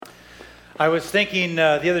I was thinking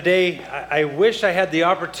the other day, I wish I had the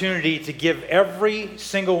opportunity to give every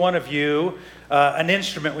single one of you an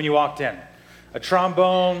instrument when you walked in. A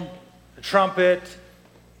trombone, a trumpet,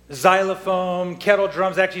 xylophone, kettle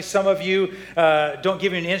drums. Actually, some of you don't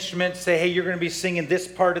give you an instrument, say, hey, you're going to be singing this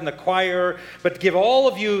part in the choir, but give all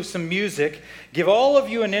of you some music, give all of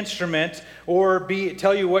you an instrument, or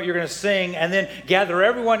tell you what you're going to sing, and then gather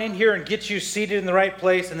everyone in here and get you seated in the right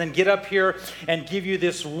place, and then get up here and give you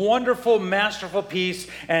this wonderful, masterful piece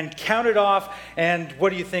and count it off, and what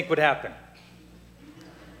do you think would happen?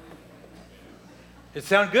 It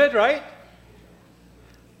sound good, right?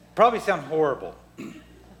 Probably sound horrible.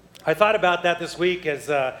 I thought about that this week as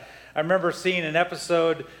I remember seeing an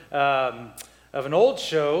episode of an old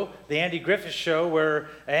show, the Andy Griffith Show, where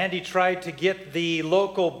Andy tried to get the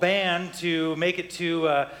local band to make it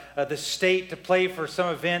to the state to play for some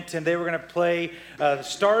event, and they were going to play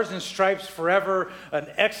Stars and Stripes Forever, an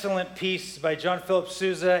excellent piece by John Philip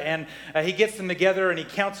Sousa, and he gets them together and he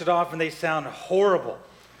counts it off, and they sound horrible.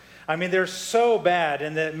 I mean, they're so bad,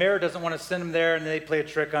 and the mayor doesn't want to send him there, and they play a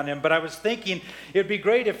trick on him. But I was thinking it would be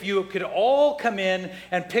great if you could all come in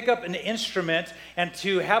and pick up an instrument and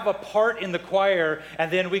to have a part in the choir, and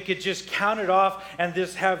then we could just count it off and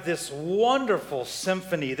just have this wonderful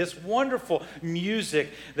symphony, this wonderful music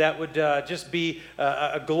that would just be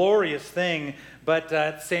a glorious thing. But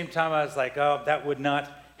at the same time, I was like, oh, that would not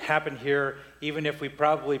happen here, even if we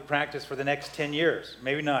probably practice for the next 10 years.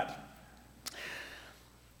 Maybe not.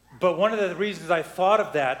 But one of the reasons I thought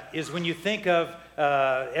of that is when you think of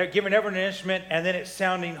giving everyone an instrument and then it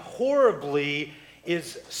sounding horribly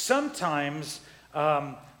is sometimes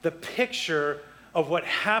the picture of what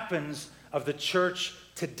happens of the church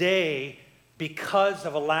today because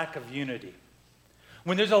of a lack of unity.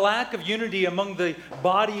 When there's a lack of unity among the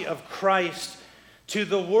body of Christ, to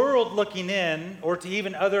the world looking in, or to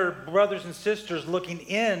even other brothers and sisters looking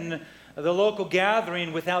in, the local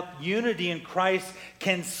gathering without unity in Christ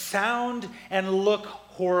can sound and look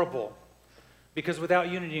horrible. Because without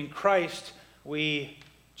unity in Christ, we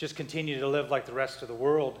just continue to live like the rest of the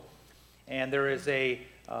world. And there is a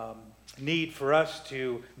need for us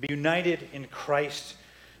to be united in Christ.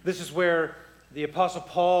 This is where the Apostle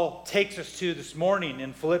Paul takes us to this morning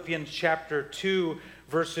in Philippians chapter 2,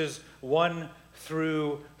 verses 1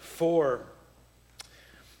 through 4.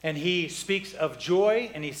 And he speaks of joy,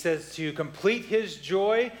 and he says to complete his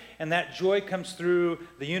joy, and that joy comes through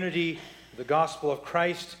the unity of the gospel of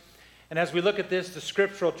Christ. And as we look at this, the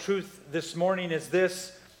scriptural truth this morning is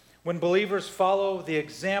this: when believers follow the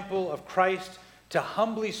example of Christ to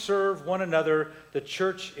humbly serve one another, the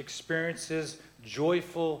church experiences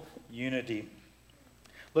joyful unity.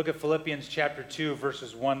 Look at Philippians chapter 2,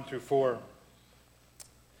 verses 1 through 4.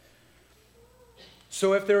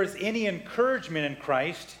 So if there is any encouragement in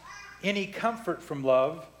Christ, any comfort from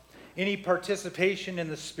love, any participation in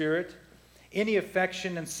the Spirit, any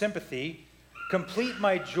affection and sympathy, complete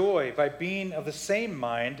my joy by being of the same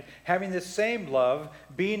mind, having the same love,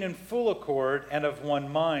 being in full accord and of one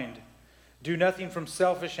mind. Do nothing from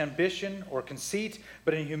selfish ambition or conceit,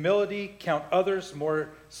 but in humility count others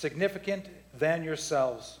more significant than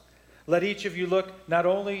yourselves. Let each of you look not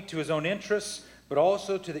only to his own interests, but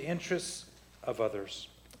also to the interests of others.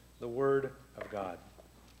 The word of God.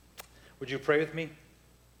 Would you pray with me?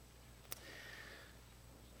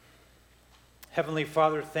 Heavenly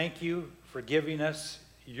Father, thank you for giving us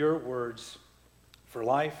your words for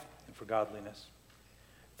life and for godliness.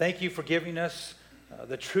 Thank you for giving us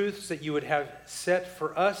the truths that you would have set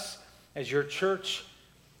for us as your church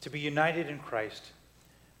to be united in Christ.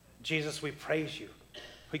 Jesus, we praise you.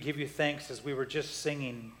 We give you thanks as we were just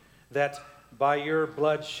singing that by your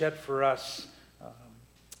blood shed for us,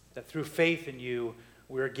 that through faith in you,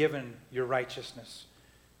 we are given your righteousness.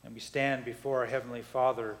 And we stand before our Heavenly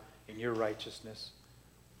Father in your righteousness.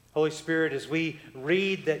 Holy Spirit, as we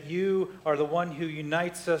read that you are the one who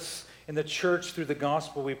unites us in the church through the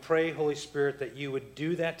gospel, we pray, Holy Spirit, that you would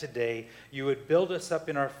do that today. You would build us up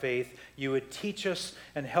in our faith. You would teach us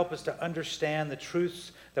and help us to understand the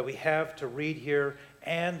truths that we have to read here,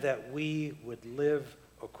 and that we would live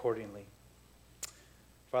accordingly.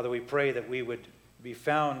 Father, we pray that we would be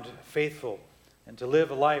found faithful and to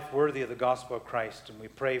live a life worthy of the gospel of Christ. And we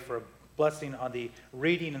pray for a blessing on the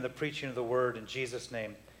reading and the preaching of the word. In Jesus'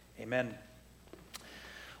 name, amen.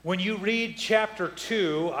 When you read chapter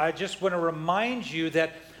 2, I just want to remind you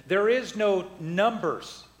that there is no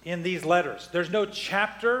numbers in these letters. There's no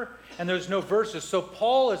chapter and there's no verses. So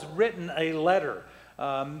Paul has written a letter.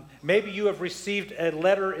 Maybe you have received a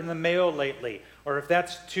letter in the mail lately. Or if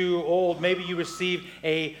that's too old, maybe you received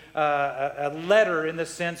a letter in the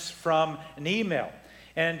sense from an email.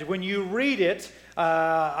 And when you read it,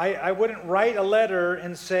 I wouldn't write a letter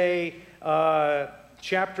and say,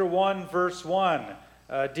 chapter 1, verse 1,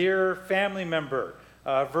 dear family member,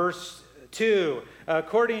 verse 2,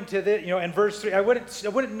 according to the, and verse 3. I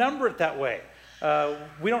wouldn't number it that way.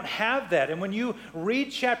 We don't have that. And when you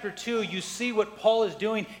read chapter 2, you see what Paul is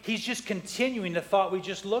doing. He's just continuing the thought we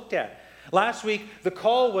just looked at. Last week, the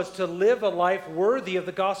call was to live a life worthy of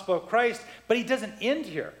the gospel of Christ, but he doesn't end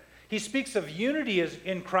here. He speaks of unity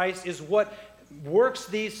in Christ is what works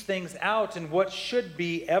these things out and what should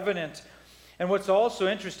be evident. And what's also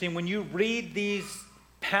interesting, when you read these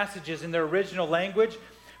passages in their original language,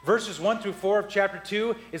 verses 1 through 4 of chapter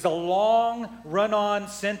 2 is a long run-on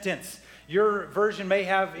sentence. Your version may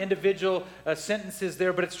have individual sentences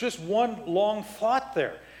there, but it's just one long thought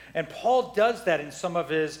there. And Paul does that in some of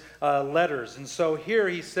his letters. And so here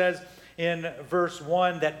he says in verse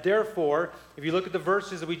 1 that therefore, if you look at the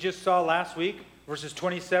verses that we just saw last week, verses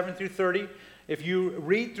 27 through 30, if you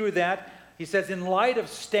read through that, he says, in light of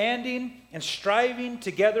standing and striving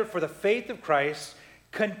together for the faith of Christ,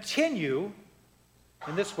 continue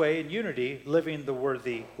in this way in unity, living the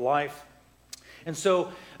worthy life. And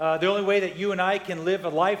so the only way that you and I can live a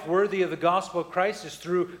life worthy of the gospel of Christ is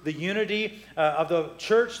through the unity of the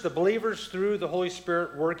church, the believers, through the Holy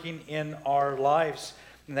Spirit working in our lives.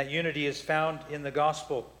 And that unity is found in the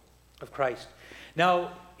gospel of Christ.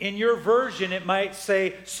 Now, in your version, it might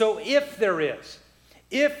say, so if there is,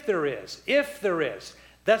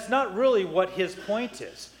 that's not really what his point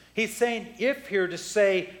is. He's saying if here to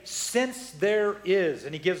say, since there is.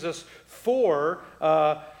 And he gives us four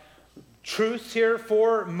truths here,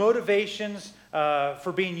 four motivations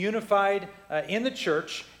for being unified in the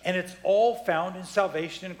church, and it's all found in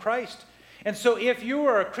salvation in Christ. And so if you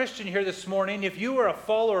are a Christian here this morning, if you are a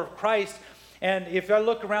follower of Christ, and if I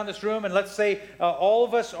look around this room and let's say all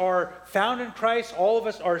of us are found in Christ, all of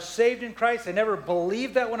us are saved in Christ. I never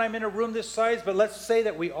believed that when I'm in a room this size, but let's say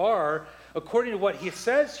that we are. According to what he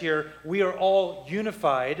says here, we are all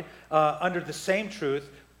unified under the same truth,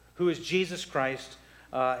 who is Jesus Christ,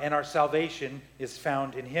 and our salvation is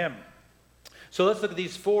found in him. So let's look at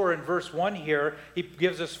these four in verse 1 here. He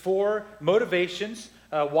gives us four motivations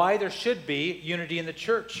why there should be unity in the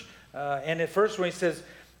church. And at first when he says,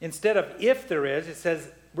 instead of if there is, it says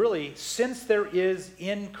really, since there is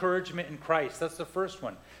encouragement in Christ. That's the first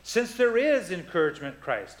one. Since there is encouragement in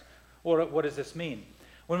Christ. Well, what does this mean?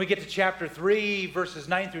 When we get to chapter 3, verses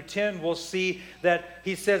 9 through 10, we'll see that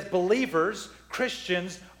he says believers,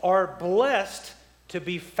 Christians, are blessed to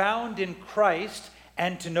be found in Christ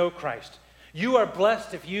and to know Christ. You are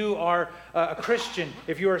blessed if you are a Christian,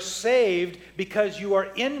 if you are saved because you are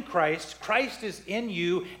in Christ. Christ is in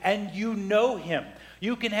you and you know him.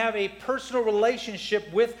 You can have a personal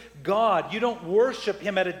relationship with God. You don't worship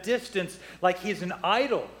him at a distance like he's an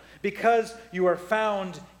idol because you are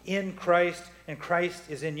found in Christ and Christ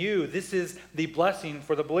is in you. This is the blessing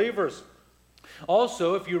for the believers.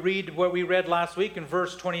 Also, if you read what we read last week in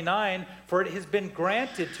verse 29, for it has been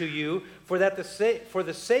granted to you for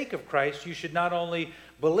the sake of Christ, you should not only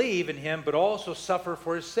believe in him, but also suffer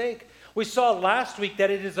for his sake. We saw last week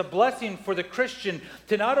that it is a blessing for the Christian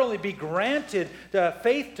to not only be granted the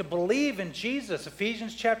faith to believe in Jesus,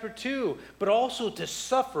 Ephesians chapter 2, but also to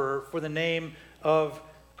suffer for the name of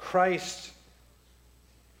Christ.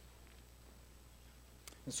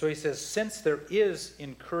 And so he says, since there is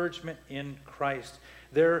encouragement in Christ,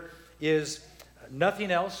 there is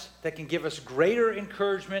nothing else that can give us greater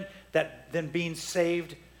encouragement than being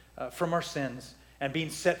saved from our sins and being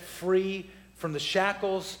set free from the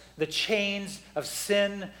shackles, the chains of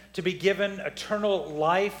sin, to be given eternal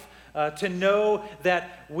life, to know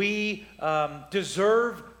that we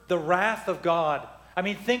deserve the wrath of God. I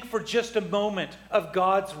mean, think for just a moment of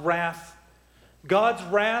God's wrath. God's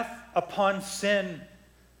wrath upon sin.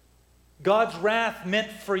 God's wrath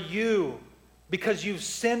meant for you because you've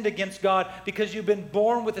sinned against God, because you've been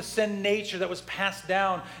born with a sin nature that was passed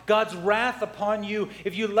down. God's wrath upon you,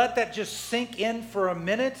 if you let that just sink in for a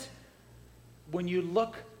minute, when you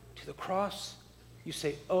look to the cross, you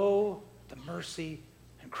say, oh, the mercy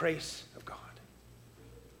and grace of God.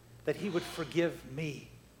 That he would forgive me,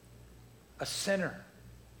 a sinner,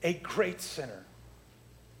 a great sinner.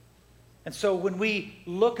 And so when we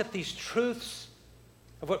look at these truths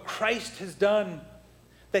of what Christ has done,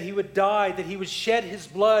 that he would die, that he would shed his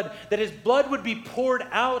blood, that his blood would be poured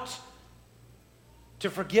out to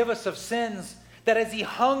forgive us of sins, that as he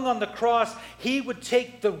hung on the cross, he would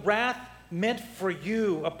take the wrath meant for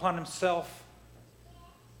you upon himself,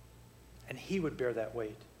 and he would bear that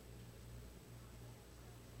weight.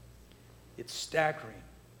 It's staggering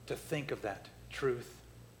to think of that truth,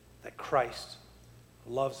 that Christ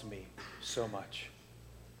loves me so much.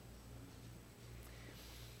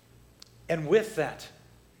 And with that,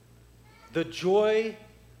 the joy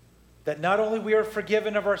that not only we are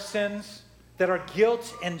forgiven of our sins, that our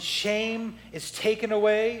guilt and shame is taken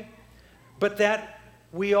away, but that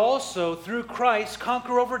we also, through Christ,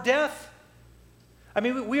 conquer over death. I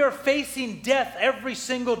mean, we are facing death every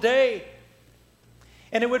single day.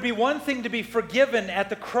 And it would be one thing to be forgiven at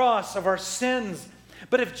the cross of our sins,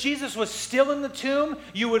 but if Jesus was still in the tomb,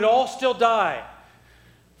 you would all still die.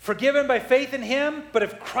 Forgiven by faith in him, but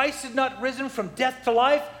if Christ had not risen from death to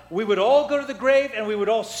life, we would all go to the grave and we would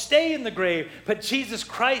all stay in the grave. But Jesus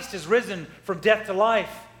Christ is risen from death to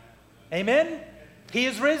life. Amen? He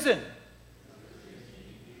is risen.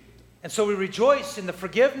 And so we rejoice in the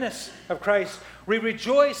forgiveness of Christ. We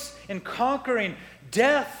rejoice in conquering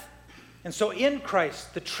death. And so in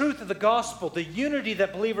Christ, the truth of the gospel, the unity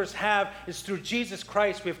that believers have is through Jesus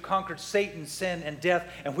Christ. We have conquered Satan, sin, and death,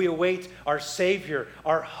 and we await our Savior,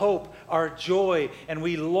 our hope, our joy, and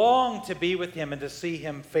we long to be with him and to see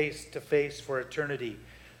him face to face for eternity.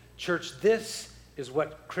 Church, this is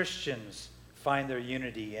what Christians find their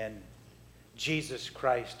unity in. Jesus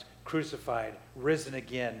Christ, crucified, risen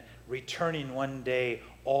again, returning one day,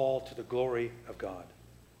 all to the glory of God.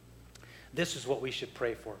 This is what we should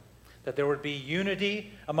pray for. That there would be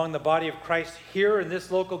unity among the body of Christ here in this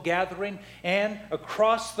local gathering and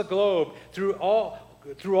across the globe through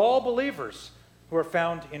all believers who are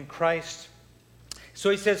found in Christ. So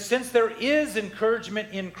he says, since there is encouragement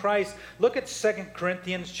in Christ, look at 2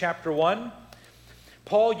 Corinthians chapter 1.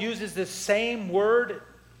 Paul uses this same word,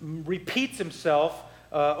 repeats himself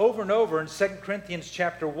over and over in 2 Corinthians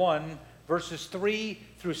chapter 1, verses 3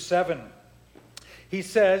 through 7. He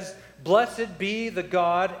says, blessed be the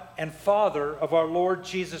God and Father of our Lord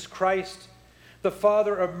Jesus Christ, the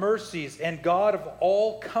Father of mercies and God of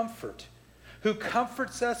all comfort, who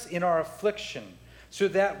comforts us in our affliction, so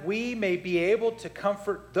that we may be able to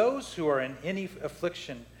comfort those who are in any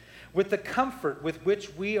affliction, with the comfort with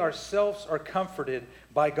which we ourselves are comforted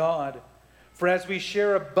by God. For as we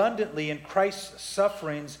share abundantly in Christ's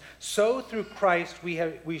sufferings, so through Christ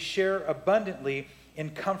we share abundantly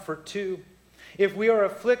in comfort too. If we are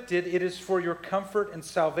afflicted, it is for your comfort and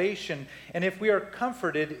salvation. And if we are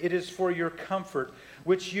comforted, it is for your comfort,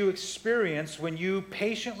 which you experience when you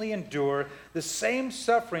patiently endure the same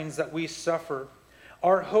sufferings that we suffer.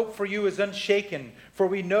 Our hope for you is unshaken, for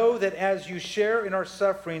we know that as you share in our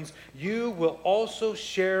sufferings, you will also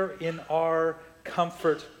share in our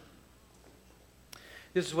comfort.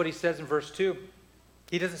 This is what he says in verse 2.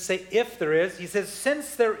 He doesn't say if there is. He says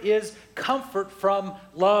since there is comfort from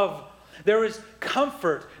love. There is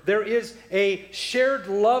comfort. There is a shared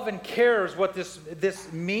love and care is what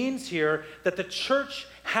this means here, that the church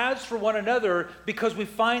has for one another because we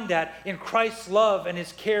find that in Christ's love and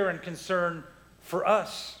his care and concern for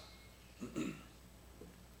us.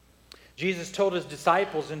 Jesus told his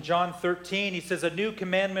disciples in John 13, he says, a new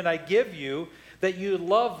commandment I give you, that you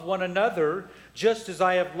love one another just as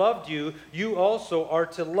I have loved you, you also are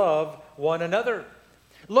to love one another.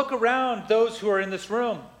 Look around those who are in this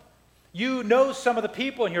room. You know some of the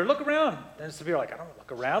people in here. Look around. And some people are like, I don't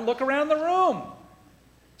look around. Look around the room.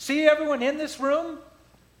 See everyone in this room?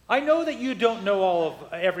 I know that you don't know all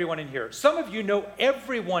of everyone in here. Some of you know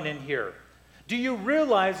everyone in here. Do you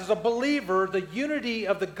realize as a believer, the unity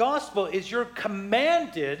of the gospel is you're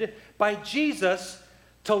commanded by Jesus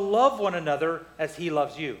to love one another as he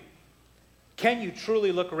loves you? Can you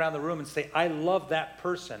truly look around the room and say, I love that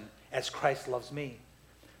person as Christ loves me?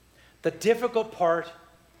 The difficult part,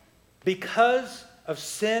 because of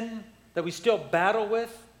sin that we still battle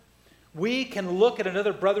with, we can look at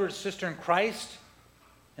another brother or sister in Christ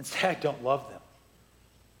and say, I don't love them.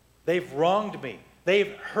 They've wronged me.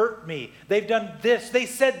 They've hurt me. They've done this. They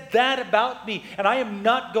said that about me, and I am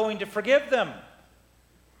not going to forgive them.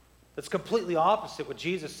 That's completely opposite what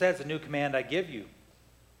Jesus says, a new command I give you.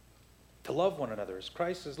 To love one another as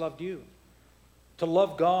Christ has loved you. To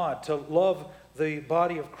love God, to love the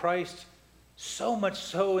body of Christ. So much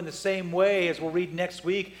so in the same way as we'll read next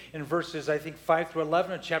week in verses, I think, 5 through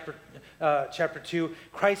 11 of chapter 2.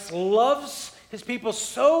 Christ loves his people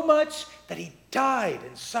so much that he died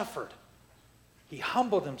and suffered. He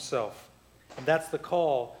humbled himself. And that's the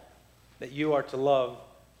call, that you are to love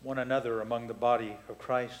one another among the body of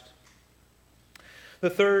Christ. The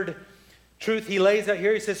third truth he lays out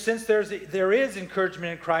here, he says, since there is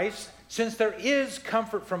encouragement in Christ, since there is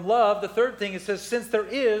comfort from love, the third thing it says, since there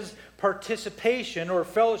is participation or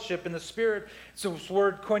fellowship in the Spirit. It's this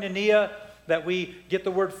word koinonia that we get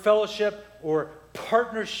the word fellowship or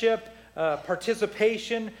partnership,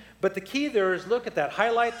 participation. But the key there is look at that.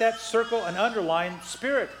 Highlight that, circle, and underline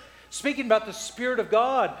Spirit. Speaking about the Spirit of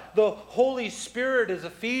God, the Holy Spirit, as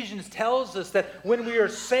Ephesians tells us that when we are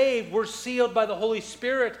saved, we're sealed by the Holy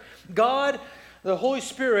Spirit. God, the Holy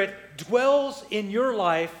Spirit, dwells in your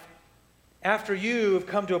life after you have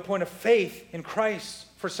come to a point of faith in Christ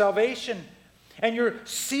for salvation. And you're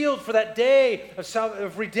sealed for that day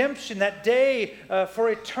of redemption, that day for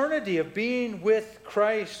eternity of being with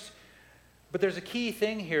Christ. But there's a key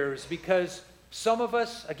thing here, is because some of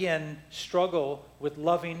us, again, struggle with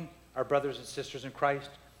loving our brothers and sisters in Christ.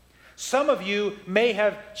 Some of you may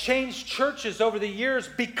have changed churches over the years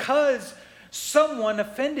because someone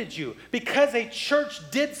offended you, because a church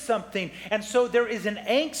did something. And so there is an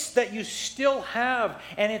angst that you still have,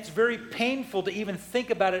 and it's very painful to even think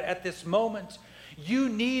about it at this moment. You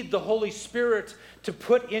need the Holy Spirit to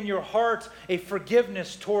put in your heart a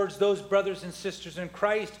forgiveness towards those brothers and sisters in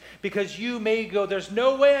Christ, because you may go, there's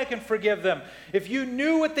no way I can forgive them. If you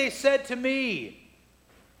knew what they said to me.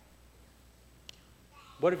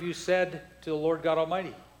 What have you said to the Lord God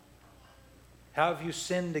Almighty? How have you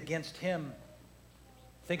sinned against Him?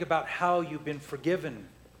 Think about how you've been forgiven.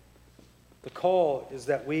 The call is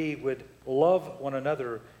that we would love one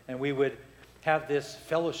another and we would have this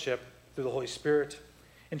fellowship through the Holy Spirit.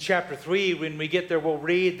 In chapter 3, when we get there, we'll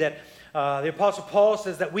read that the Apostle Paul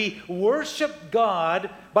says that we worship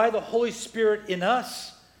God by the Holy Spirit in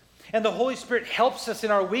us. And the Holy Spirit helps us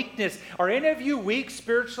in our weakness. Are any of you weak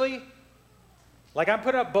spiritually? Like, I'm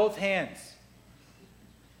putting up both hands.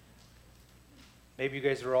 Maybe you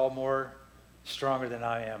guys are all more stronger than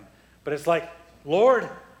I am. But it's like, Lord,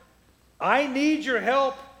 I need your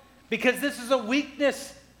help because this is a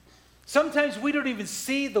weakness. Sometimes we don't even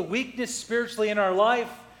see the weakness spiritually in our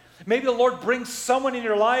life. Maybe the Lord brings someone in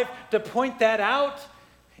your life to point that out.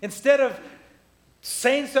 Instead of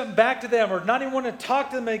saying something back to them or not even want to talk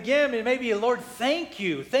to them again, maybe, Lord, thank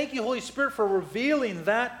you. Thank you, Holy Spirit, for revealing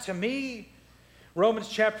that to me. Romans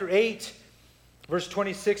chapter 8, verse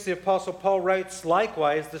 26, the Apostle Paul writes,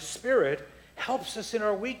 likewise, the Spirit helps us in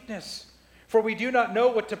our weakness. For we do not know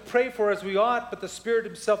what to pray for as we ought, but the Spirit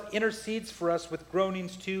Himself intercedes for us with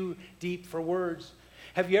groanings too deep for words.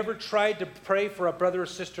 Have you ever tried to pray for a brother or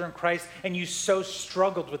sister in Christ and you so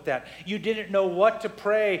struggled with that? You didn't know what to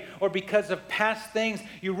pray, or because of past things,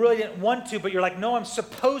 you really didn't want to, but you're like, no, I'm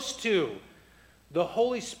supposed to. The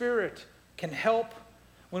Holy Spirit can help.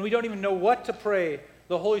 When we don't even know what to pray,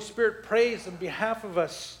 the Holy Spirit prays on behalf of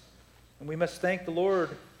us. And we must thank the Lord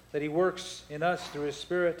that He works in us through His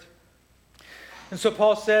Spirit. And so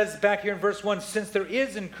Paul says back here in verse 1, since there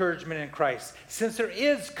is encouragement in Christ, since there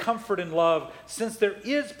is comfort in love, since there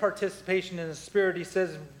is participation in the Spirit, he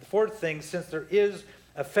says the fourth thing, since there is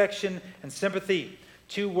affection and sympathy.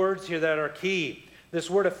 Two words here that are key. This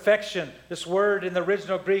word affection, this word in the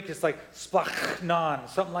original Greek is like splachnon,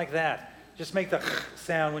 something like that. Just make the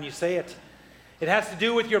sound when you say it. It has to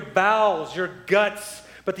do with your bowels, your guts,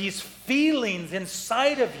 but these feelings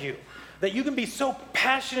inside of you that you can be so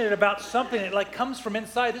passionate about something, it like comes from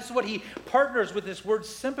inside. This is what he partners with this word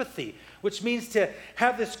sympathy, which means to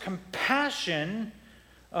have this compassion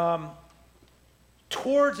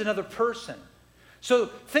towards another person. So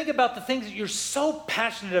think about the things that you're so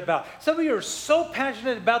passionate about. Some of you are so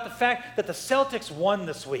passionate about the fact that the Celtics won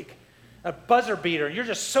this week. A buzzer beater, and you're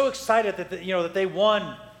just so excited that that they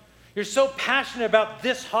won. You're so passionate about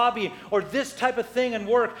this hobby or this type of thing in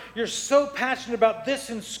work. You're so passionate about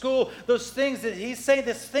this in school. Those things that he's saying,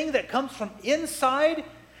 this thing that comes from inside,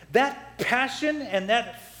 that passion and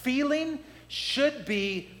that feeling should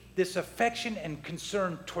be this affection and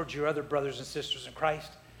concern towards your other brothers and sisters in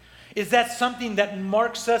Christ. Is that something that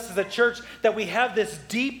marks us as a church, that we have this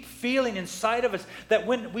deep feeling inside of us, that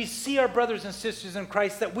when we see our brothers and sisters in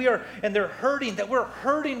Christ, that we are, and they're hurting, that we're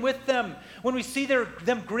hurting with them. When we see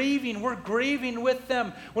them grieving, we're grieving with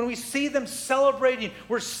them. When we see them celebrating,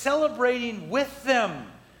 we're celebrating with them.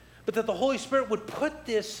 But that the Holy Spirit would put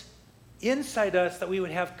this inside us, that we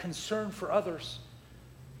would have concern for others.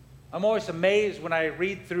 I'm always amazed when I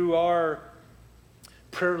read through our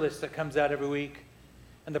prayer list that comes out every week,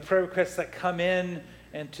 and the prayer requests that come in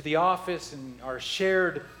and to the office and are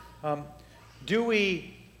shared. Do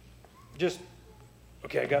we just,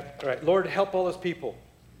 okay, all right, Lord, help all those people?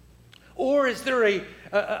 Or is there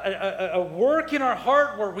a work in our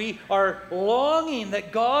heart where we are longing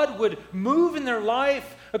that God would move in their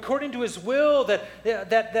life according to His will, that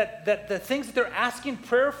the things that they're asking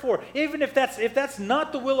prayer for, even if that's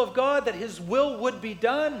not the will of God, that His will would be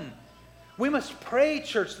done? We must pray,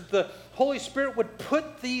 church, that the Holy Spirit would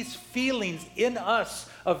put these feelings in us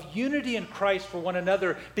of unity in Christ for one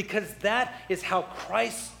another, because that is how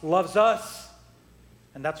Christ loves us.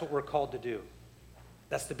 And that's what we're called to do.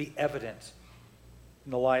 That's to be evident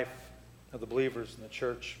in the life of the believers in the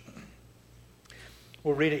church.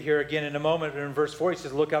 We'll read it here again in a moment. In verse 4, he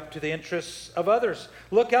says, look out to the interests of others.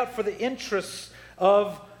 Look out for the interests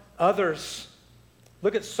of others.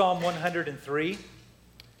 Look at Psalm 103.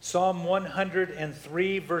 Psalm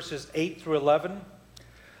 103, verses 8 through 11.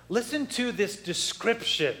 Listen to this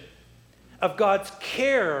description of God's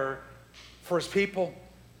care for his people.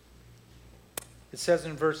 It says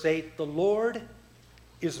in verse 8, the Lord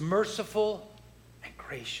is merciful and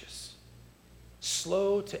gracious,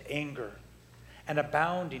 slow to anger, and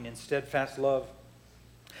abounding in steadfast love.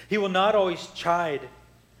 He will not always chide,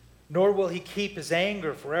 nor will he keep his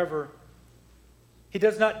anger forever. He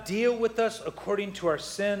does not deal with us according to our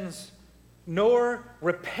sins, nor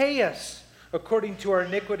repay us according to our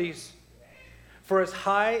iniquities. For as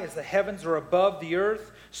high as the heavens are above the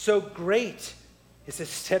earth, so great is his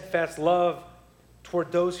steadfast love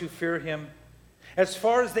toward those who fear him. As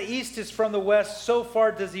far as the east is from the west, so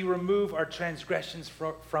far does he remove our transgressions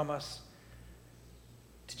from us.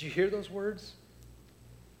 Did you hear those words?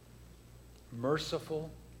 Merciful,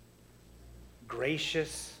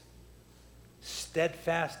 gracious,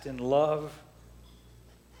 steadfast in love.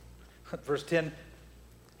 Verse 10,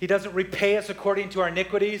 he doesn't repay us according to our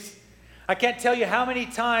iniquities. I can't tell you how many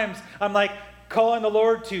times I'm like calling the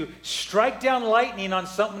Lord to strike down lightning on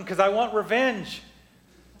something because I want revenge.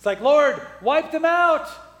 It's like, Lord, wipe them out.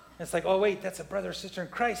 And it's like, oh, wait, that's a brother or sister in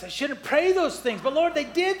Christ. I shouldn't pray those things. But Lord, they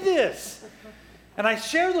did this. And I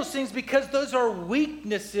share those things because those are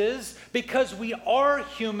weaknesses, because we are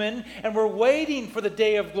human and we're waiting for the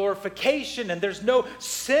day of glorification, and there's no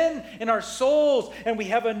sin in our souls, and we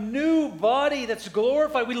have a new body that's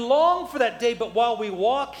glorified. We long for that day, but while we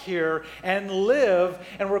walk here and live,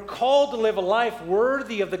 and we're called to live a life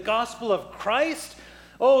worthy of the gospel of Christ,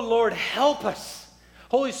 oh Lord, help us.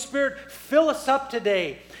 Holy Spirit, fill us up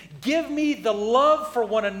today. Give me the love for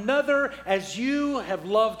one another as you have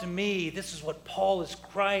loved me. This is what Paul is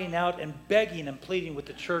crying out and begging and pleading with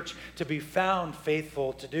the church to be found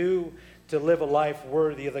faithful to do, to live a life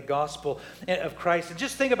worthy of the gospel of Christ. And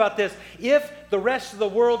just think about this. If the rest of the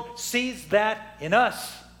world sees that in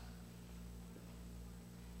us,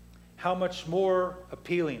 how much more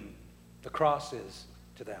appealing the cross is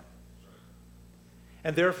to them.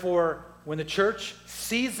 And therefore, when the church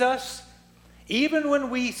sees us, even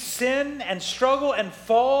when we sin and struggle and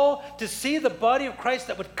fall, to see the body of Christ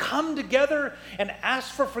that would come together and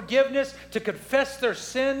ask for forgiveness, to confess their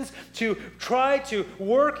sins, to try to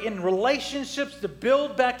work in relationships to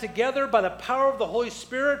build back together by the power of the Holy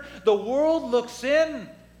Spirit, the world looks in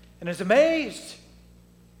and is amazed,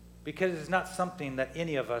 because it's not something that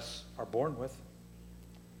any of us are born with.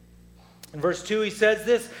 In verse 2, he says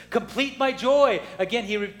this, complete my joy. Again,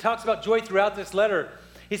 he talks about joy throughout this letter.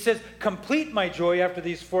 He says, complete my joy after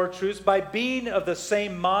these four truths by being of the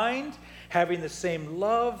same mind, having the same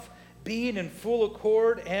love, being in full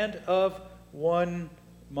accord, and of one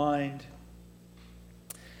mind.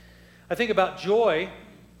 I think about joy,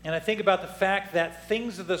 and I think about the fact that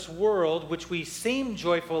things of this world, which we seem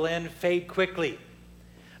joyful in, fade quickly.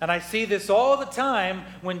 And I see this all the time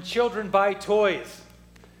when children buy toys.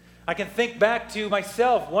 I can think back to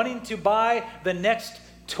myself wanting to buy the next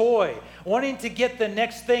toy, wanting to get the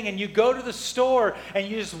next thing, and you go to the store and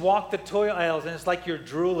you just walk the toy aisles and it's like you're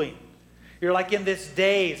drooling. You're like in this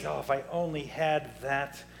daze, oh, if I only had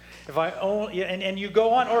that. If I only, and you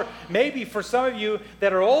go on. Or maybe for some of you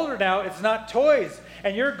that are older now, it's not toys,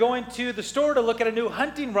 and you're going to the store to look at a new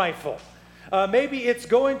hunting rifle. Maybe it's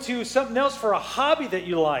going to something else for a hobby that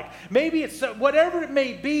you like. Maybe it's whatever it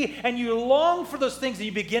may be, and you long for those things and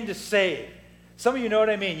you begin to save. Some of you know what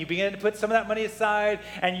I mean. You begin to put some of that money aside,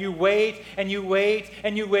 and you wait, and you wait,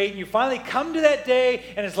 and you wait, and you finally come to that day,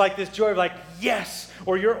 and it's like this joy of like, yes!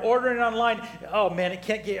 Or you're ordering online. Oh man, it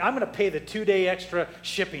can't get, I'm going to pay the 2-day extra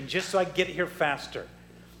shipping just so I can get it here faster.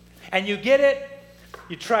 And you get it,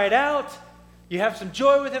 you try it out, you have some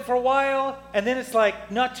joy with it for a while, and then it's like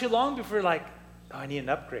not too long before you're like, oh, I need an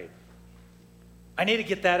upgrade. I need to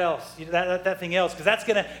get that thing else, because that's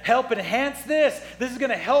going to help enhance this. This is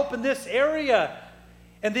going to help in this area.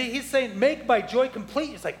 And then he's saying, make my joy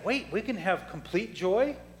complete. It's like, wait, we can have complete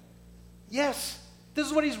joy? Yes, this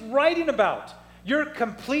is what he's writing about. Your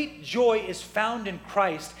complete joy is found in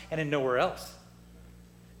Christ and in nowhere else.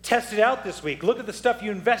 Test it out this week. Look at the stuff you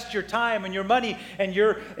invest your time and your money and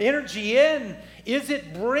your energy in. Is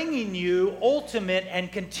it bringing you ultimate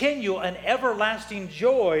and continual and everlasting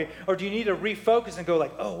joy? Or do you need to refocus and go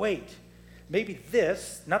like, oh, wait, maybe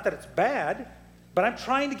this, not that it's bad, But I'm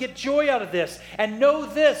trying to get joy out of this. And know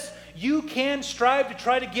this, you can strive to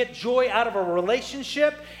try to get joy out of a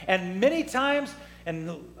relationship. And many times,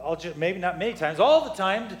 and maybe not many times, all the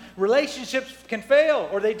time, relationships can fail,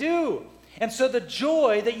 or they do. And so the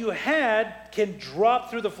joy that you had can drop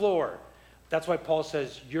through the floor. That's why Paul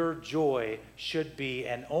says your joy should be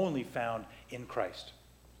and only found in Christ,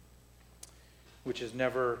 which is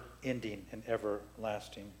never ending and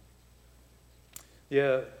everlasting.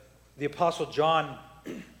 The Apostle John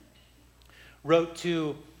wrote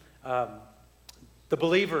to the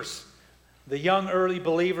believers, the young early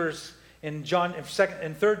believers in 3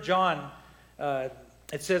 John.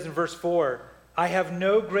 It says in verse 4, I have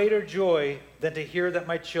no greater joy than to hear that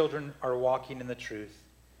my children are walking in the truth.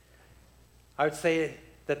 I would say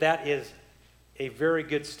that is a very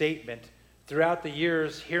good statement. Throughout the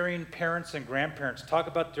years, hearing parents and grandparents talk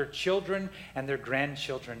about their children and their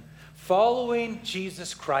grandchildren following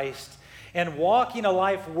Jesus Christ and walking a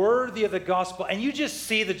life worthy of the gospel, and you just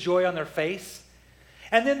see the joy on their face.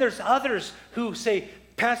 And then there's others who say,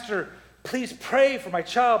 Pastor, please pray for my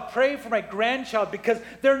child, pray for my grandchild, because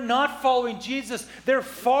they're not following Jesus. They're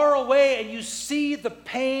far away, and you see the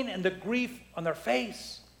pain and the grief on their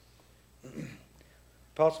face.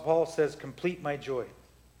 Apostle Paul says, complete my joy,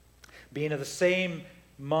 being of the same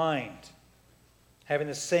mind, having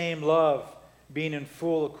the same love, being in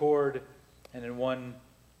full accord and in one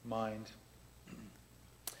mind.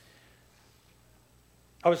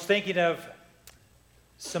 I was thinking of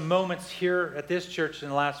some moments here at this church in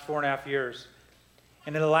the last 4.5 years,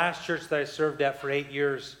 and in the last church that I served at for 8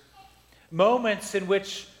 years. Moments in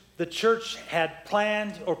which the church had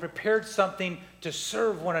planned or prepared something to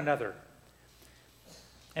serve one another.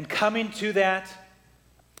 And coming to that,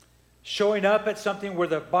 showing up at something where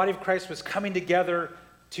the body of Christ was coming together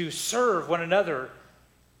to serve one another,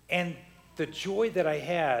 and the joy that I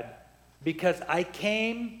had, because I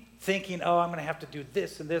came thinking, I'm going to have to do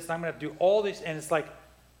this and this, and I'm going to do all this, and it's like,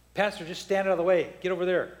 Pastor, just stand out of the way, get over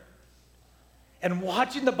there. And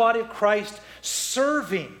watching the body of Christ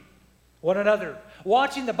serving one another,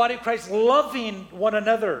 watching the body of Christ loving one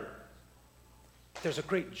another, there's a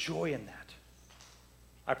great joy in that.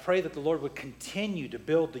 I pray that the Lord would continue to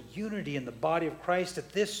build the unity in the body of Christ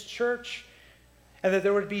at this church, and that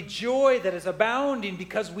there would be joy that is abounding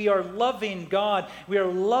because we are loving God, we are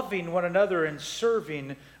loving one another and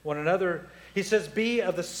serving one another. He says, be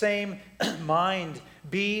of the same mind,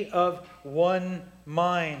 be of one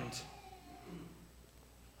mind.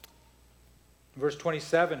 Verse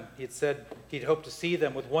 27, he had said he'd hoped to see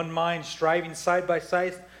them with one mind, striving side by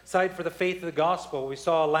side for the faith of the gospel. We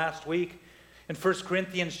saw last week in 1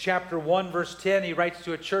 Corinthians chapter 1, verse 10, he writes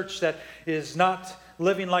to a church that is not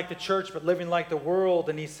living like the church, but living like the world.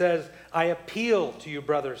 And he says, I appeal to you,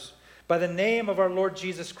 brothers, by the name of our Lord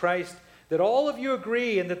Jesus Christ, that all of you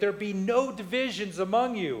agree and that there be no divisions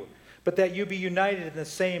among you, but that you be united in the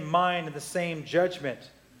same mind and the same judgment.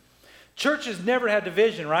 Churches never have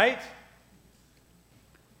division, right?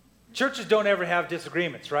 Churches don't ever have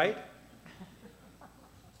disagreements, right?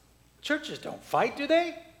 Churches don't fight, do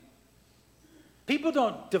they? People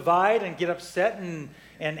don't divide and get upset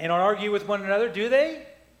and argue with one another, do they?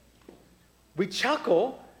 We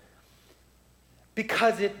chuckle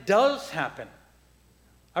because it does happen.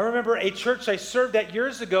 I remember a church I served at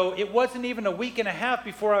years ago. It wasn't even a week and a half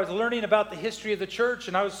before I was learning about the history of the church,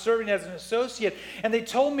 and I was serving as an associate, and they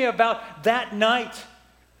told me about that night.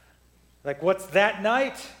 Like, what's that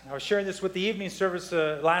night? I was sharing this with the evening service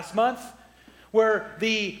last month, where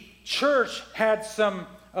the church had some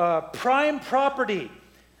prime property,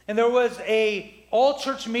 and there was a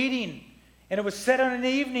all-church meeting, and it was set on an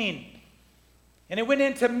evening, and it went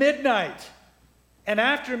into midnight. And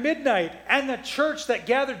after midnight, and the church that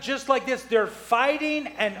gathered just like this, they're fighting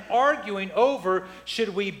and arguing over, should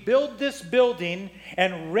we build this building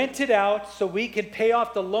and rent it out so we can pay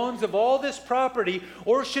off the loans of all this property,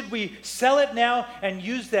 or should we sell it now and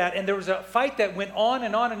use that? And there was a fight that went on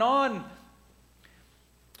and on and on.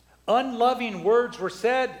 Unloving words were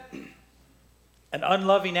said and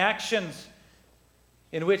unloving actions,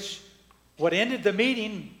 in which what ended the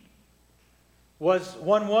meeting was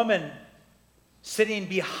one woman sitting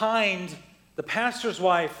behind the pastor's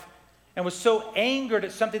wife and was so angered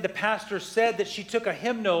at something the pastor said that she took a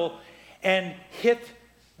hymnal and hit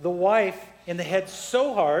the wife in the head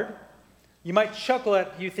so hard. You might chuckle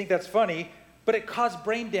at, you think that's funny, but it caused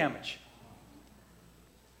brain damage.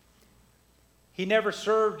 He never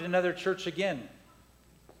served another church again.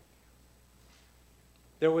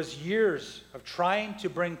 There was years of trying to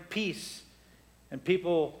bring peace, and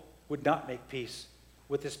people would not make peace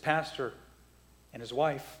with this pastor and his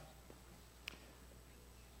wife.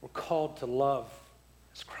 We're called to love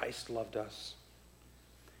as Christ loved us.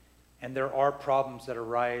 And there are problems that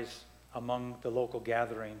arise among the local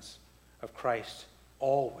gatherings of Christ,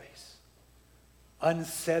 always.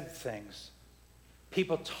 Unsaid things.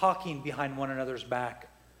 People talking behind one another's back.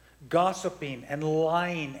 Gossiping and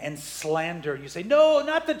lying and slander. You say, no,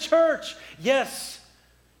 not the church. Yes,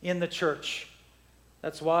 in the church.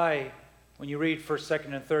 That's why when you read 1st,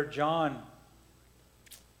 2nd, and 3rd John,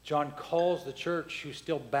 John calls the church who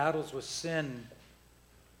still battles with sin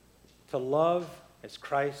to love as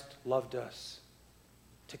Christ loved us,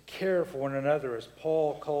 to care for one another as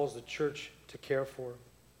Paul calls the church to care for.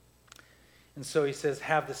 And so he says,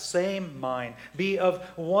 have the same mind, be of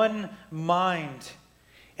one mind.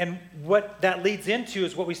 And what that leads into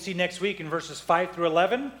is what we see next week in verses 5 through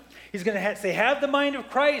 11. He's going to say, have the mind of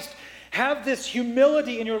Christ. Have this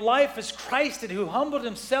humility in your life as Christ did, who humbled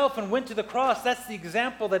himself and went to the cross. That's the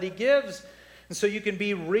example that he gives. And so you can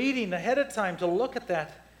be reading ahead of time to look at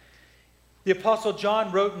that. The Apostle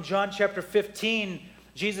John wrote in John chapter 15,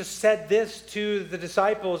 Jesus said this to the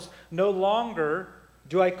disciples, no longer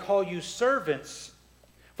do I call you servants,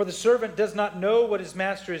 for the servant does not know what his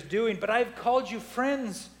master is doing, but I have called you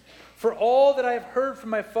friends, for all that I have heard from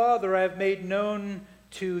my Father I have made known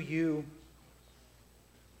to you.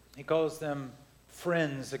 He calls them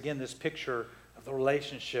friends. Again, this picture of the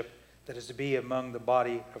relationship that is to be among the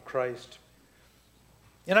body of Christ.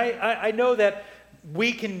 And I know that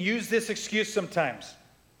we can use this excuse sometimes.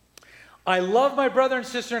 I love my brother and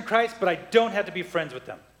sister in Christ, but I don't have to be friends with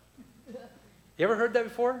them. You ever heard that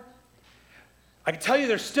before? I can tell you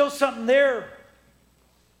there's still something there.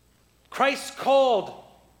 Christ called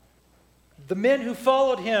the men who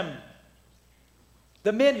followed him,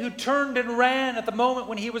 the men who turned and ran at the moment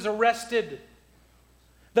when he was arrested,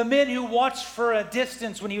 the men who watched for a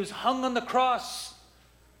distance when he was hung on the cross.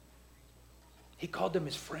 He called them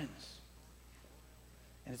his friends.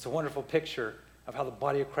 And it's a wonderful picture of how the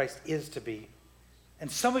body of Christ is to be. And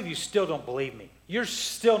some of you still don't believe me. You're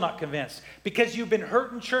still not convinced. Because you've been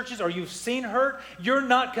hurt in churches or you've seen hurt, you're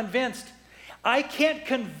not convinced. I can't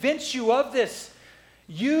convince you of this.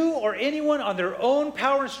 You or anyone on their own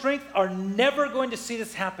power and strength are never going to see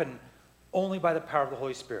this happen, only by the power of the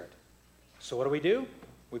Holy Spirit. So what do?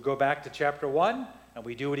 We go back to chapter 1 and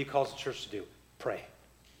we do what he calls the church to do. Pray.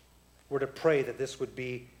 We're to pray that this would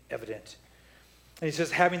be evident. And he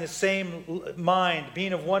says, having the same mind,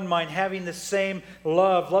 being of one mind, having the same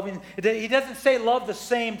love, loving. He doesn't say love the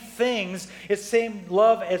same things. It's same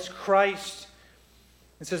love as Christ.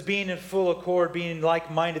 It says being in full accord, being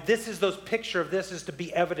like-minded. This is those picture of this is to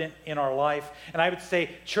be evident in our life. And I would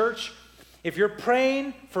say, church, if you're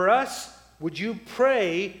praying for us, would you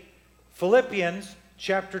pray Philippians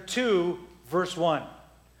chapter 2, verse 1?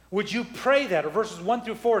 Would you pray that, or verses 1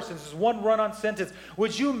 through 4, since it's one run-on sentence,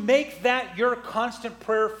 would you make that your constant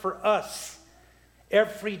prayer for us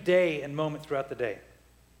every day and moment throughout the day?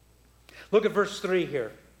 Look at verse 3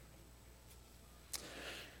 here.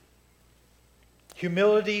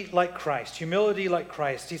 Humility like Christ. Humility like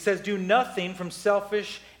Christ. He says, do nothing from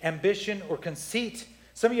selfish ambition or conceit.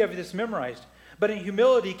 Some of you have this memorized. But in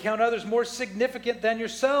humility, count others more significant than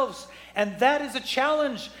yourselves. And that is a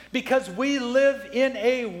challenge because we live in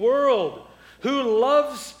a world who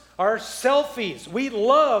loves our selfies. We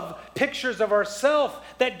love pictures of ourselves.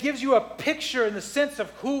 That gives you a picture in the sense of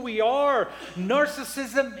who we are.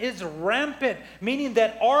 Narcissism is rampant, meaning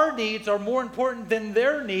that our needs are more important than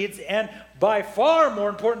their needs and by far more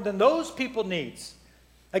important than those people's needs.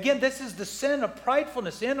 Again, this is the sin of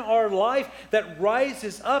pridefulness in our life that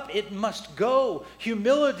rises up. It must go.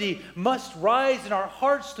 Humility must rise in our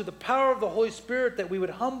hearts through the power of the Holy Spirit that we would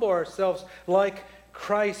humble ourselves like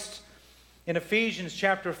Christ. In Ephesians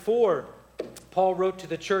chapter 4, Paul wrote to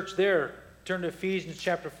the church there. Turn to Ephesians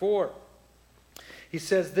chapter 4. He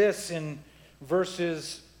says this in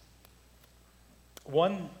verses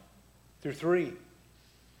 1 through 3.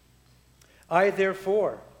 I,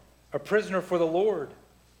 therefore, a prisoner for the Lord,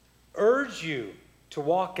 urge you to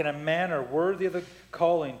walk in a manner worthy of the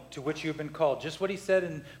calling to which you have been called. Just what he said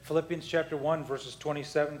in Philippians chapter 1, verses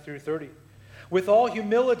 27 through 30. With all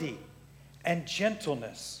humility and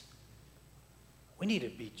gentleness. We need to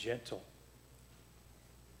be gentle.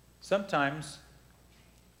 Sometimes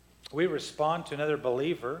we respond to another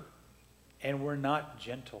believer and we're not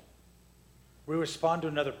gentle. We respond to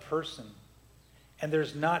another person and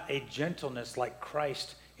there's not a gentleness like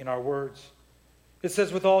Christ in our words. It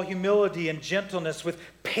says with all humility and gentleness, with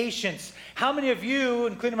patience. How many of you,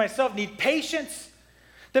 including myself, need patience?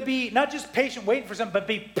 To be not just patient waiting for something, but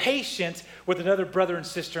be patient with another brother and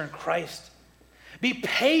sister in Christ. Be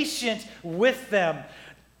patient with them.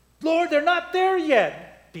 Lord, they're not there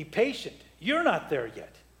yet. Be patient. You're not there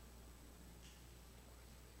yet.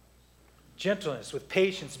 Gentleness, with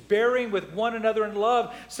patience, bearing with one another in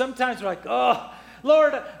love. Sometimes we're like, oh,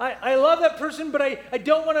 Lord, I love that person, but I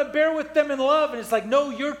don't want to bear with them in love. And it's like, no,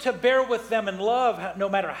 you're to bear with them in love, no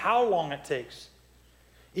matter how long it takes.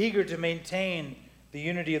 Eager to maintain the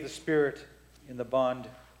unity of the Spirit in the bond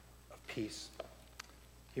of peace.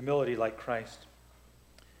 Humility like Christ.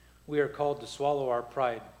 We are called to swallow our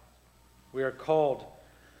pride. We are called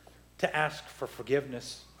to ask for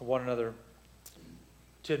forgiveness of one another,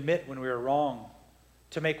 to admit when we are wrong,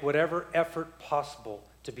 to make whatever effort possible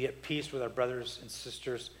to be at peace with our brothers and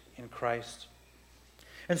sisters in Christ.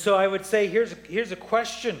 And so I would say, here's a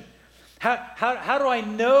question. How do I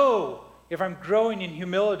know if I'm growing in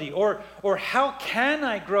humility? Or how can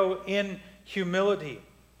I grow in humility?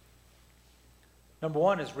 Number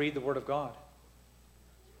one is read the Word of God.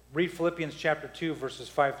 Read Philippians chapter 2, verses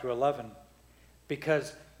 5 through 11.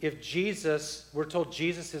 Because if we're told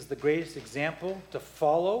Jesus is the greatest example to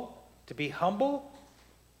follow, to be humble,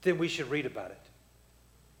 then we should read about it.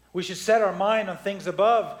 We should set our mind on things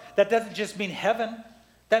above. That doesn't just mean heaven.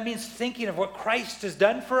 That means thinking of what Christ has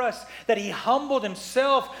done for us, that he humbled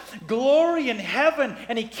himself, glory in heaven,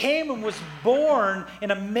 and he came and was born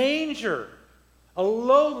in a manger, a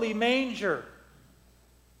lowly manger.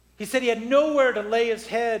 He said he had nowhere to lay his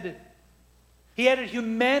head. He added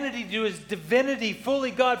humanity to his divinity,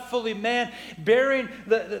 fully God, fully man, bearing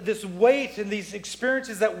this weight and these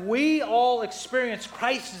experiences that we all experience.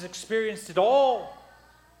 Christ has experienced it all.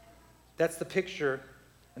 That's the picture,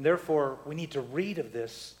 and therefore we need to read of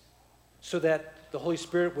this so that the Holy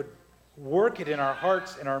Spirit would work it in our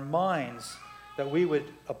hearts and our minds, that we would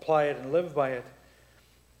apply it and live by it.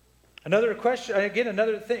 Another question, again,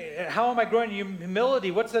 another thing, how am I growing in humility?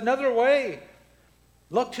 What's another way?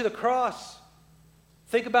 Look to the cross.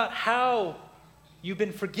 Think about how you've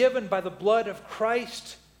been forgiven by the blood of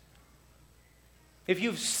Christ. If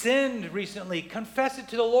you've sinned recently, confess it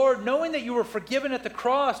to the Lord, knowing that you were forgiven at the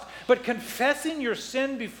cross. But confessing your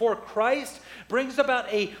sin before Christ brings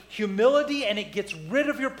about a humility, and it gets rid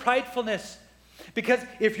of your pridefulness. Because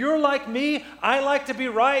if you're like me, I like to be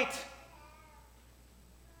right.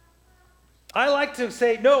 I like to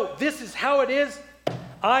say, no, this is how it is.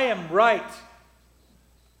 I am right.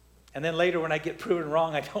 And then later when I get proven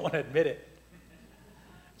wrong, I don't want to admit it.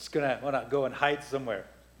 I'm just going to want to go and hide somewhere.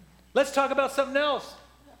 Let's talk about something else.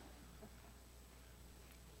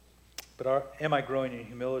 But am I growing in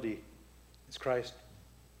humility as Christ?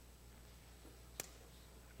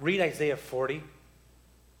 Read Isaiah 40. I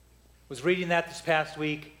was reading that this past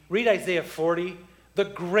week. Read Isaiah 40. The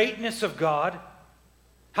greatness of God.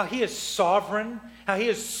 How he is sovereign, how he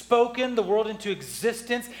has spoken the world into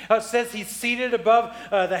existence. How it says he's seated above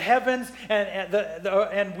the heavens,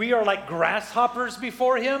 and we are like grasshoppers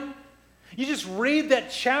before him. You just read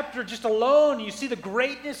that chapter just alone, you see the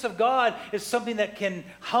greatness of God is something that can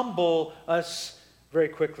humble us very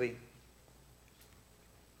quickly.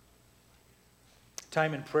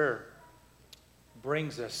 Time in prayer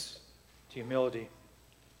brings us to humility.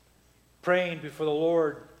 Praying before the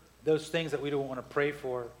Lord those things that we don't want to pray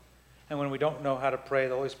for. And when we don't know how to pray,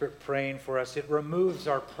 the Holy Spirit praying for us, it removes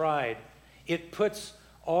our pride. It puts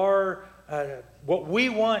our what we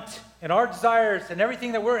want and our desires and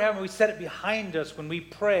everything that we're having, we set it behind us when we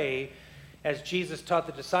pray, as Jesus taught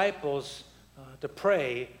the disciples to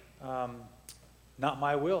pray, not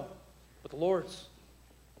my will, but the Lord's.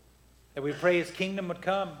 That we pray his kingdom would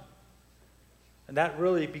come. And that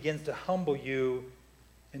really begins to humble you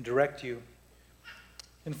and direct you.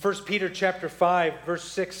 In 1 Peter chapter 5, verse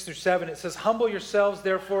 6 through 7, it says, "Humble yourselves,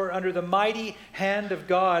 therefore, under the mighty hand of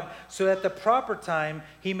God, so that at the proper time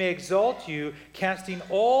he may exalt you, casting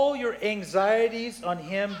all your anxieties on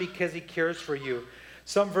him because he cares for you."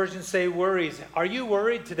 Some versions say worries. Are you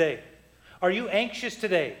worried today? Are you anxious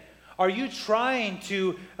today? Are you trying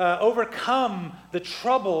to overcome the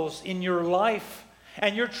troubles in your life,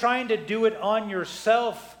 and you're trying to do it on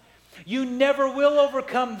yourself? You never will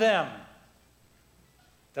overcome them.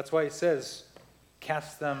 That's why he says,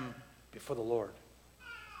 cast them before the Lord,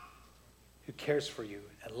 who cares for you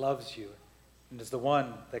and loves you and is the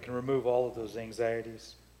one that can remove all of those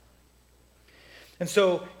anxieties. And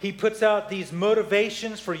so he puts out these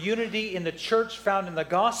motivations for unity in the church found in the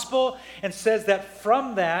gospel, and says that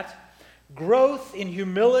from that, growth in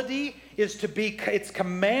humility is to be, it's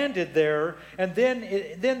commanded there. And then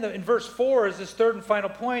in verse 4 is this third and final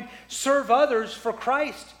point, serve others for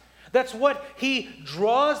Christ. That's what he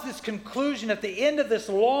draws this conclusion at the end of this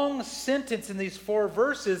long sentence in these 4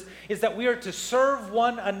 verses, is that we are to serve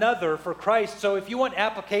one another for Christ. So if you want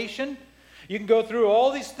application, you can go through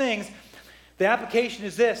all these things. The application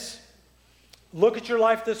is this: look at your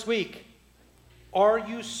life this week. Are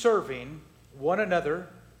you serving one another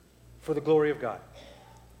for the glory of God?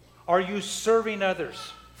 Are you serving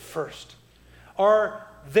others first? Are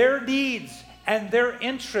their needs and their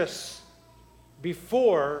interests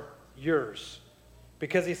before yours?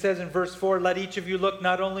 Because he says in verse 4, let each of you look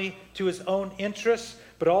not only to his own interests,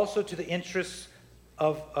 but also to the interests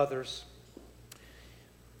of others.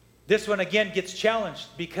 This one again gets challenged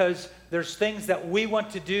because there's things that we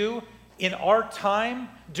want to do in our time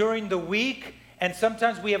during the week, and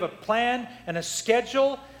sometimes we have a plan and a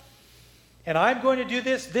schedule, and I'm going to do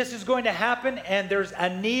this, this is going to happen, and there's a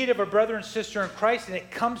need of a brother and sister in Christ, and it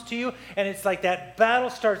comes to you, and it's like that battle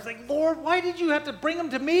starts. Like, Lord, why did you have to bring them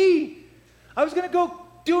to me? I was going to go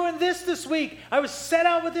doing this week. I was set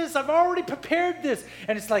out with this. I've already prepared this.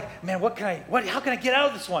 And it's like, man, how can I get out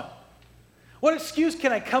of this one? What excuse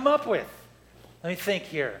can I come up with? Let me think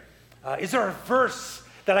here. Is there a verse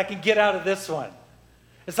that I can get out of this one?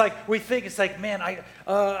 It's like we think, it's like, man,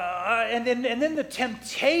 and then the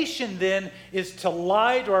temptation then is to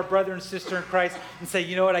lie to our brother and sister in Christ and say,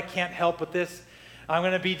 you know what, I can't help with this. I'm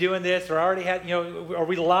going to be doing this, or I already had, or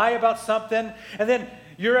we lie about something, and then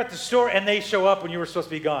you're at the store and they show up when you were supposed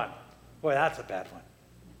to be gone. Boy, that's a bad one.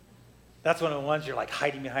 That's one of the ones you're like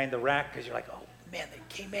hiding behind the rack because you're like, oh man, they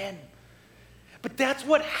came in. But that's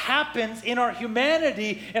what happens in our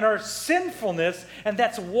humanity and our sinfulness, and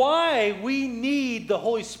that's why we need the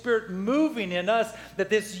Holy Spirit moving in us, that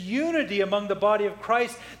this unity among the body of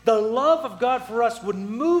Christ, the love of God for us would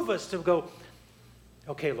move us to go,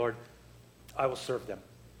 okay, Lord, I will serve them.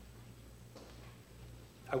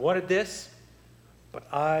 I wanted this,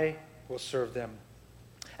 but I will serve them.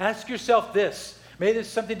 Ask yourself this. Maybe there's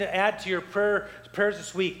something to add to your prayers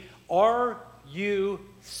this week. Are you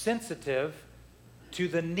sensitive to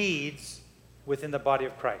the needs within the body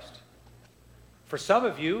of Christ? For some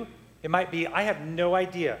of you, it might be, I have no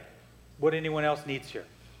idea what anyone else needs here.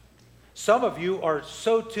 Some of you are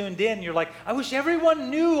so tuned in, you're like, I wish everyone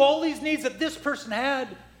knew all these needs that this person had.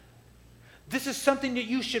 This is something that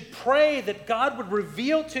you should pray that God would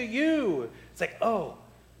reveal to you. It's like, oh,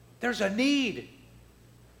 there's a need.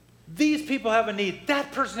 These people have a need.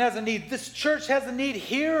 That person has a need. This church has a need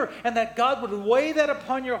here. And that God would weigh that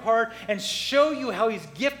upon your heart and show you how he's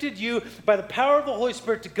gifted you by the power of the Holy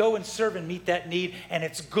Spirit to go and serve and meet that need. And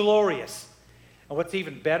it's glorious. And what's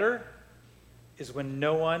even better is when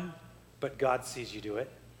no one but God sees you do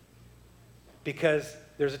it. Because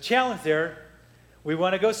there's a challenge there. We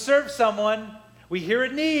want to go serve someone. We hear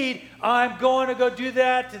a need. I'm going to go do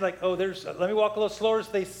that. And like, oh, let me walk a little slower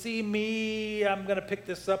so they see me. I'm going to pick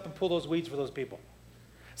this up and pull those weeds for those people.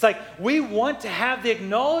 It's like we want to have the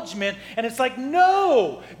acknowledgement, and it's like,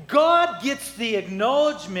 no, God gets the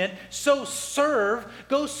acknowledgement, so serve.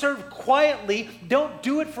 Go serve quietly. Don't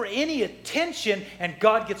do it for any attention, and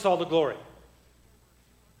God gets all the glory.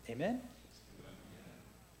 Amen?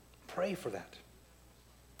 Pray for that.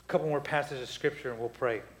 A couple more passages of Scripture, and we'll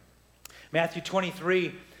pray. Matthew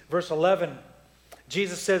 23, verse 11,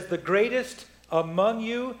 Jesus says, the greatest among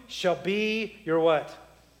you shall be your what?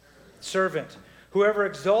 Servant. Whoever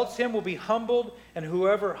exalts him will be humbled, and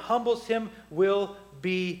whoever humbles him will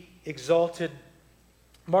be exalted.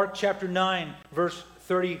 Mark chapter 9, verse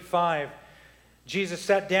 35. Jesus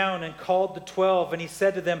sat down and called the 12, and he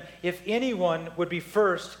said to them, if anyone would be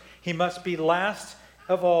first, he must be last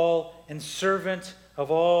of all and servant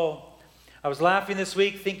of all. I was laughing this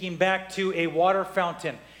week thinking back to a water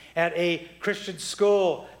fountain at a Christian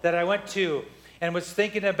school that I went to, and was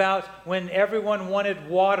thinking about when everyone wanted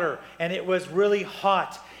water and it was really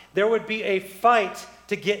hot. There would be a fight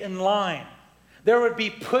to get in line. There would be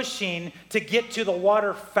pushing to get to the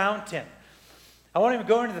water fountain. I won't even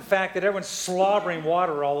go into the fact that everyone's slobbering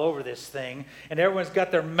water all over this thing, and everyone's got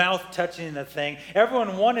their mouth touching the thing.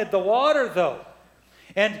 Everyone wanted the water, though.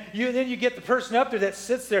 And then you get the person up there that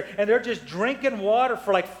sits there, and they're just drinking water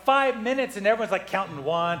for like 5 minutes, and everyone's like counting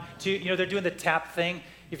 1, 2. They're doing the tap thing.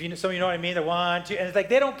 If some of you know what I mean, the 1, 2, and it's like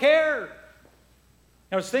they don't care. And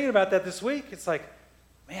I was thinking about that this week. It's like,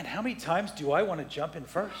 man, how many times do I want to jump in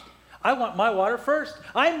first? I want my water first.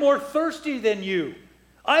 I'm more thirsty than you.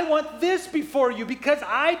 I want this before you because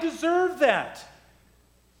I deserve that.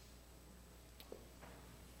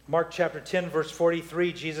 Mark chapter 10, verse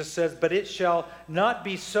 43, Jesus says, but it shall not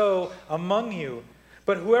be so among you,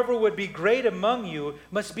 but whoever would be great among you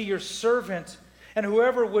must be your servant, and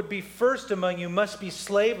whoever would be first among you must be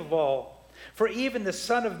slave of all. For even the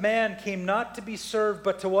Son of Man came not to be served,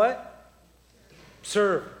 but to what?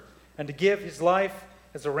 Serve, and to give his life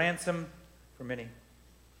as a ransom for many.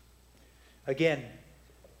 Again,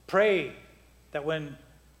 pray that when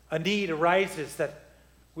a need arises, that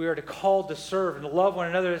we are called to serve and to love one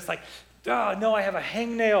another. It's like, oh, no, I have a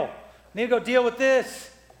hangnail. I need to go deal with this.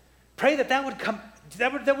 Pray that would come,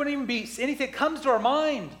 that wouldn't even be anything that comes to our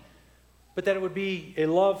mind, but that it would be a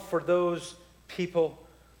love for those people.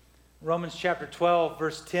 Romans chapter 12,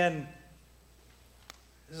 verse 10.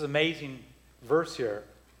 This is an amazing verse here.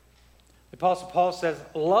 The Apostle Paul says,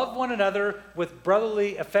 love one another with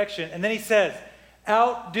brotherly affection. And then he says,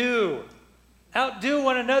 outdo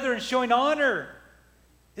one another in showing honor.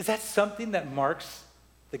 Is that something that marks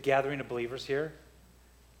the gathering of believers here?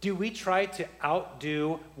 Do we try to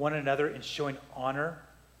outdo one another in showing honor?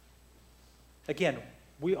 Again,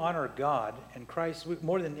 we honor God and Christ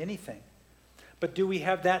more than anything. But do we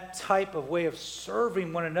have that type of way of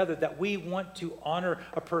serving one another that we want to honor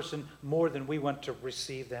a person more than we want to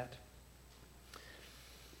receive that?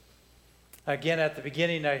 Again, at the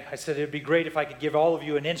beginning, I said it would be great if I could give all of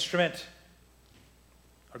you an instrument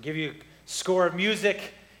or give you a score of music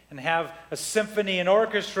and have a symphony and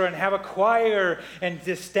orchestra and have a choir and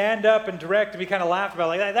just stand up and direct and be kind of laughed about.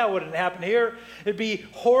 Like, that wouldn't happen here. It'd be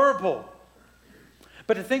horrible.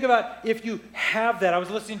 But to think about if you have that. I was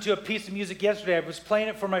listening to a piece of music yesterday. I was playing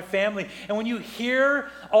it for my family. And when you hear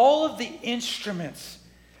all of the instruments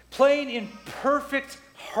playing in perfect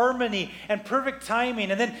harmony and perfect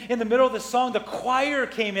timing, and then in the middle of the song, the choir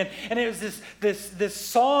came in, and it was this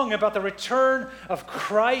song about the return of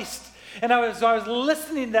Christ. And I was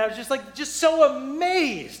listening to that. I was just so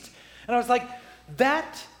amazed. And I was like,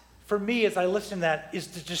 that, for me, as I listen to that, is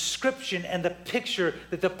the description and the picture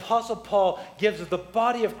that the Apostle Paul gives of the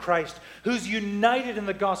body of Christ, who's united in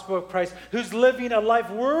the gospel of Christ, who's living a life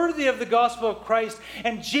worthy of the gospel of Christ.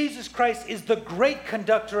 And Jesus Christ is the great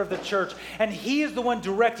conductor of the church. And he is the one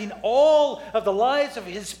directing all of the lives of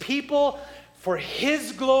his people for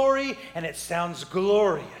his glory. And it sounds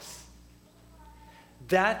glorious.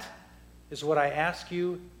 That is what I ask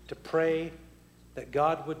you to pray that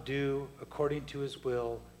God would do according to his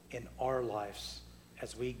will in our lives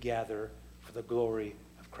as we gather for the glory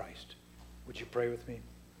of Christ. Would you pray with me?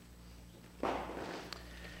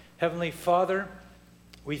 Heavenly Father,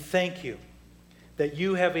 we thank you that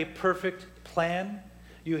you have a perfect plan,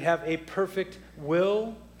 you have a perfect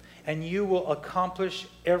will, and you will accomplish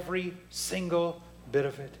every single bit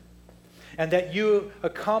of it. And that you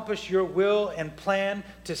accomplish your will and plan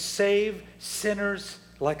to save sinners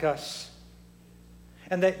like us.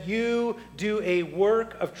 And that you do a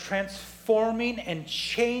work of transforming and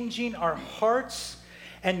changing our hearts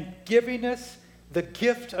and giving us the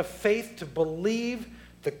gift of faith to believe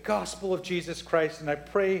the gospel of Jesus Christ. And I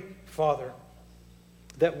pray, Father,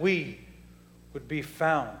 that we would be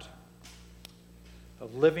found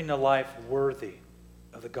of living a life worthy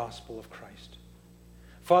of the gospel of Christ.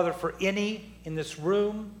 Father, for any in this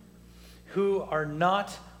room who are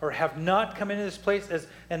not or have not come into this place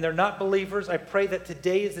and they're not believers, I pray that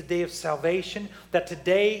today is the day of salvation, that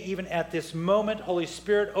today, even at this moment, Holy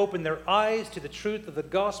Spirit, open their eyes to the truth of the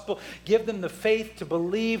gospel, give them the faith to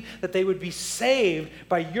believe that they would be saved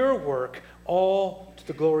by your work, all to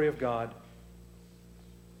the glory of God.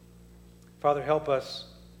 Father, help us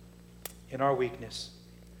in our weakness.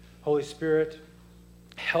 Holy Spirit,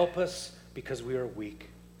 help us because we are weak.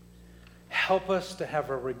 Help us to have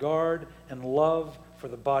a regard and love for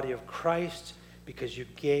the body of Christ because you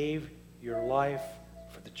gave your life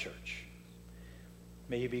for the church.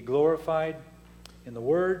 May you be glorified in the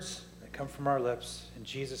words that come from our lips. In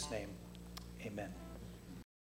Jesus' name, amen.